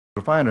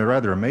You'll find a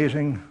rather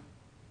amazing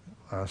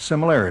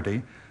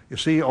similarity. You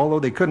see, although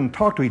they couldn't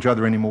talk to each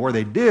other anymore,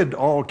 they did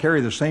all carry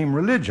the same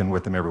religion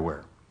with them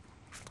everywhere.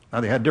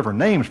 Now, they had different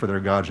names for their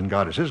gods and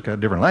goddesses,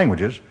 had different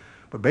languages,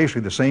 but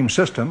basically the same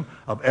system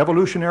of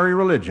evolutionary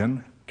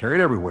religion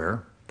carried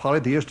everywhere,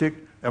 polytheistic,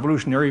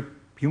 evolutionary,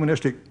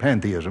 humanistic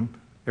pantheism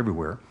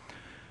everywhere.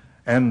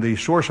 And the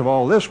source of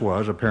all this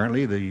was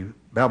apparently the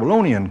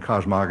Babylonian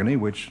cosmogony,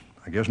 which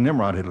I guess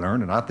Nimrod had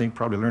learned, and I think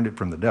probably learned it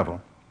from the devil.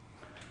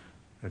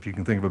 If you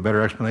can think of a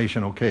better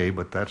explanation, okay,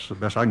 but that's the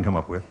best I can come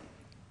up with.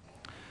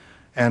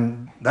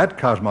 And that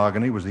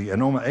cosmogony was the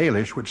Enoma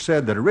Elish, which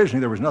said that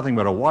originally there was nothing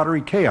but a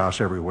watery chaos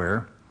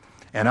everywhere,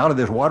 and out of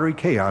this watery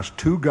chaos,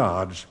 two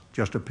gods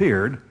just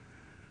appeared,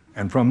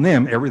 and from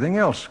them everything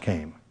else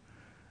came.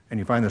 And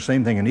you find the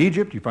same thing in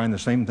Egypt, you find the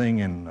same thing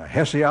in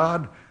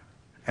Hesiod,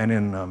 and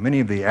in many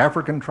of the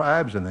African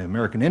tribes and the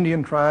American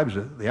Indian tribes,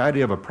 the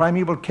idea of a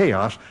primeval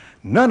chaos.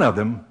 None of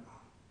them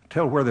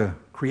tell where the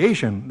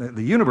creation,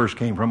 the universe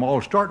came from. All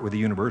start with the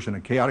universe in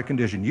a chaotic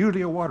condition,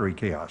 usually a watery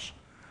chaos.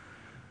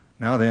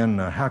 Now then,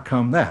 how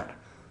come that?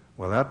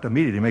 Well, that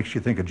immediately makes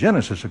you think of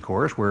Genesis, of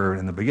course, where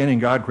in the beginning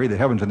God created the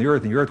heavens and the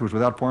earth was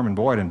without form and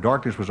void, and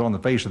darkness was on the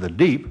face of the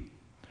deep.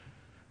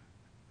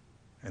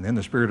 And then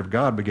the Spirit of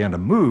God began to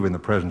move in the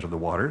presence of the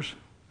waters,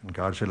 and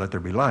God said, "Let there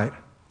be light."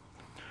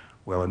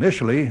 Well,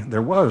 initially,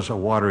 there was a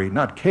watery,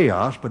 not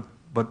chaos,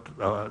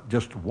 but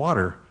just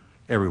water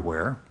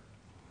everywhere.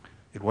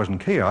 It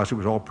wasn't chaos, it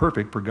was all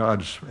perfect for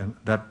God's,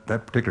 that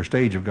particular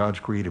stage of God's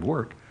creative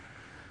work.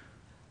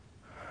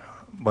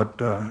 But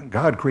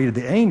God created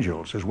the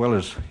angels as well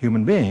as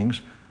human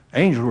beings.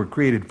 Angels were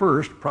created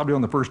first, probably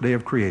on the first day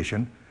of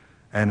creation,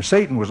 and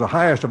Satan was the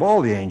highest of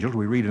all the angels,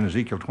 we read in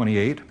Ezekiel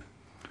 28.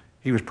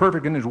 He was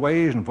perfect in his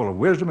ways and full of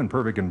wisdom and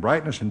perfect in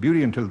brightness and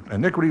beauty until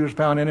iniquity was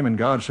found in him, and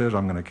God says,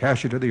 "I'm going to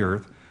cast you to the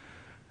earth."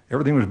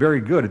 Everything was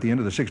very good at the end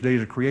of the 6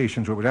 days of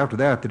creation, so it was after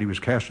that he was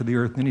cast to the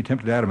earth, and then he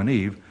tempted Adam and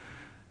Eve,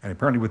 and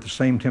apparently with the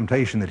same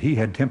temptation that he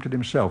had tempted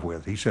himself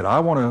with. He said,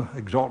 "I want to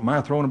exalt my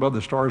throne above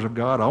the stars of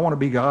God. I want to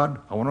be God.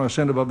 I want to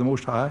ascend above the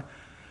Most High."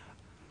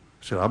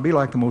 He said, "I'll be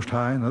like the Most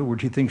High." In other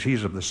words, he thinks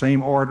he's of the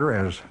same order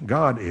as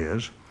God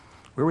is.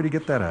 Where would he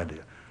get that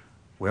idea?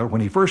 Well,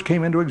 when he first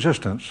came into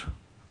existence,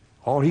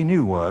 all he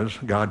knew was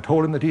God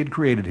told him that he had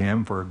created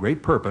him for a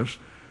great purpose,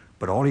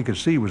 but all he could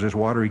see was this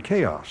watery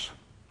chaos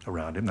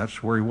around him.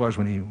 That's where he was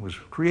when he was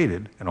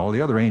created, and all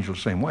the other angels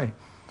the same way.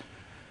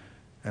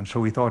 And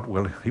so he thought,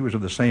 well, he was of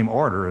the same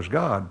order as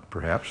God,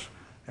 perhaps,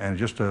 and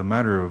just a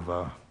matter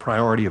of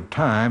priority of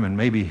time, and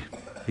maybe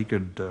he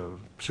could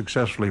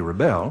successfully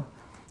rebel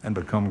and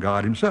become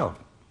God himself,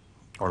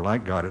 or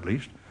like God at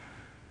least.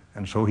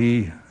 And so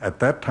he, at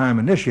that time,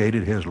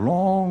 initiated his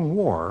long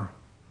war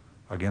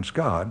against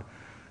God.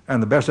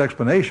 And the best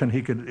explanation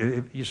he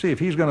could, you see, if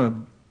he's going to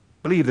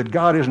believe that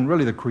God isn't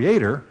really the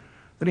creator,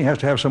 then he has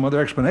to have some other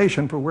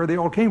explanation for where they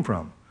all came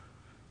from.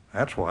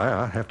 That's why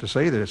I have to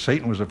say that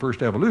Satan was the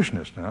first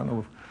evolutionist. Now, I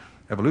know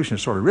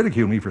evolutionists sort of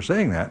ridicule me for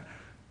saying that,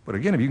 but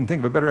again, if you can think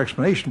of a better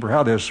explanation for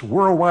how this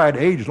worldwide,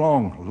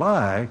 age-long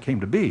lie came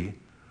to be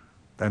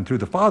than through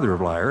the father of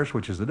liars,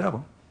 which is the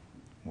devil,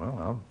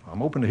 well,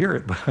 I'm open to hear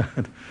it,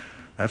 but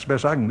that's the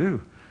best I can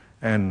do.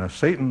 And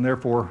Satan,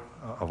 therefore,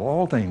 of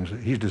all things,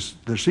 he's the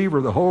deceiver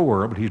of the whole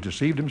world, but he's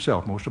deceived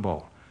himself most of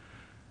all.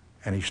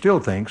 And he still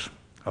thinks,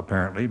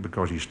 apparently,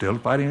 because he's still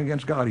fighting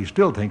against God, he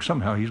still thinks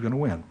somehow he's going to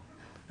win.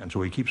 And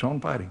so he keeps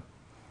on fighting.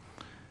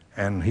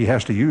 And he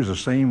has to use the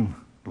same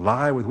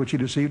lie with which he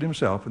deceived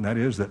himself, and that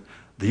is that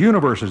the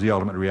universe is the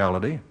ultimate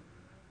reality,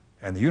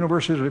 and the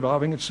universe is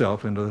evolving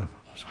itself into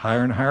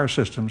higher and higher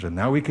systems, and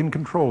now we can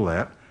control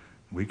that.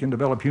 We can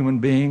develop human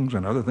beings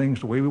and other things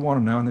the way we want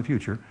them now in the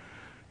future.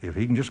 If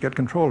he can just get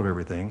control of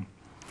everything,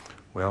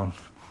 well,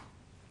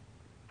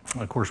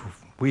 of course,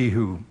 we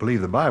who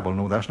believe the Bible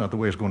know that's not the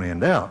way it's going to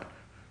end out,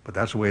 but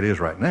that's the way it is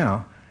right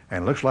now,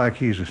 and it looks like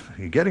he's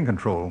getting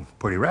control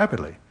pretty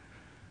rapidly.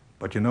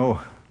 But you know,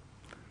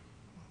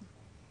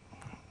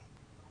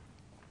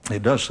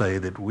 it does say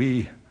that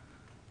we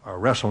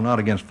wrestle not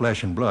against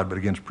flesh and blood, but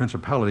against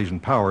principalities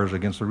and powers,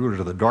 against the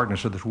rulers of the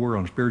darkness of this world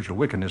and spiritual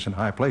wickedness in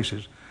high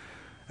places.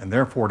 And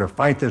therefore, to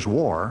fight this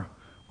war,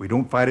 we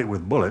don't fight it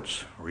with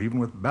bullets or even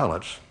with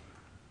ballots.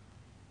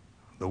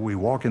 Though we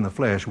walk in the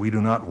flesh, we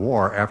do not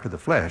war after the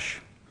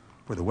flesh,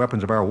 for the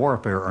weapons of our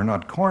warfare are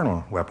not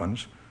carnal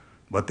weapons,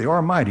 but they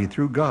are mighty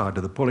through God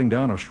to the pulling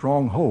down of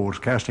strongholds,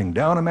 casting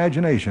down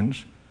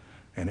imaginations,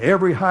 and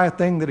every high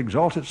thing that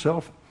exalts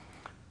itself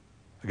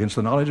against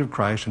the knowledge of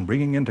Christ, and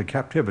bringing into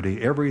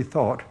captivity every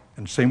thought,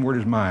 and same word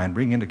as mind,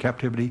 bringing into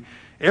captivity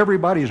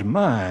everybody's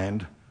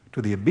mind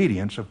to the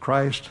obedience of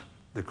Christ,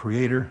 the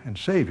Creator and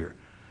Savior.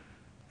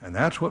 And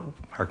that's what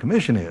our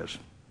commission is.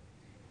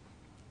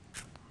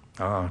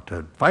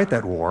 To fight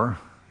that war,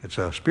 it's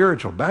a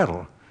spiritual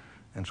battle,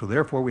 and so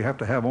therefore we have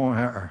to have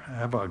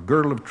a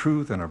girdle of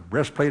truth and a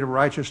breastplate of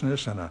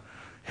righteousness and a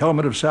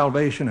helmet of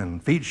salvation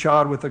and feet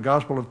shod with the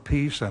gospel of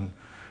peace and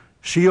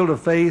shield of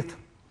faith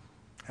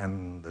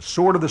and the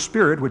sword of the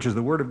Spirit, which is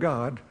the Word of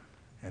God,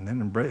 and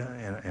then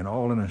and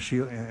all in a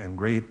shield and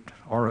great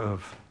aura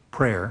of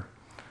prayer.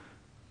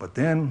 But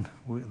then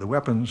the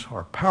weapons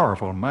are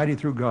powerful and mighty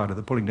through God to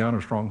the pulling down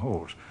of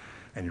strongholds.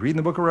 And you read in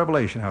the book of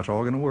Revelation how it's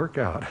all going to work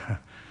out.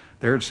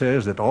 There it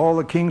says that all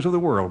the kings of the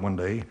world one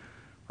day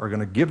are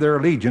going to give their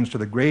allegiance to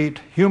the great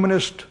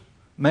humanist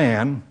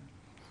man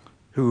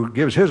who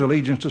gives his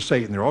allegiance to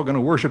Satan. They're all going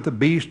to worship the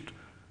beast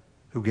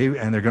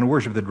and they're going to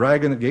worship the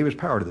dragon that gave his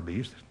power to the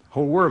beast. The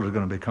whole world is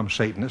going to become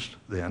Satanist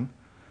then.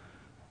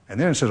 And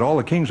then it says all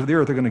the kings of the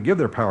earth are going to give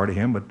their power to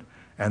him,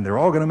 and they're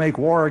all going to make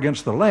war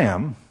against the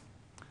Lamb,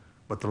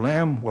 but the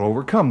Lamb will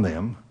overcome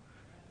them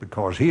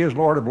because he is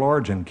Lord of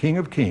lords and King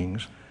of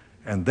kings,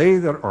 and they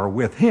that are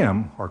with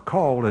him are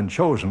called and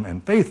chosen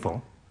and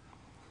faithful.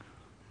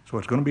 So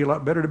it's going to be a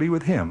lot better to be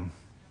with him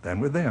than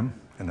with them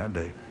in that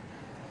day.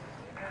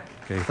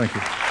 Okay, thank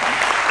you.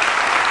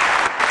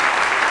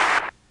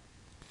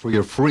 For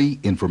your free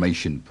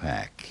information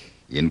pack,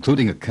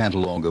 including a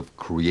catalog of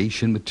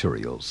creation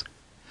materials,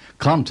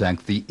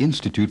 contact the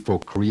Institute for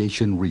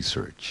Creation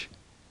Research.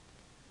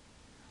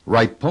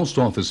 Write Post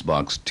Office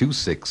Box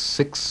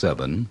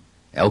 2667,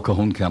 El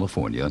Cajon,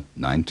 California,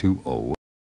 920.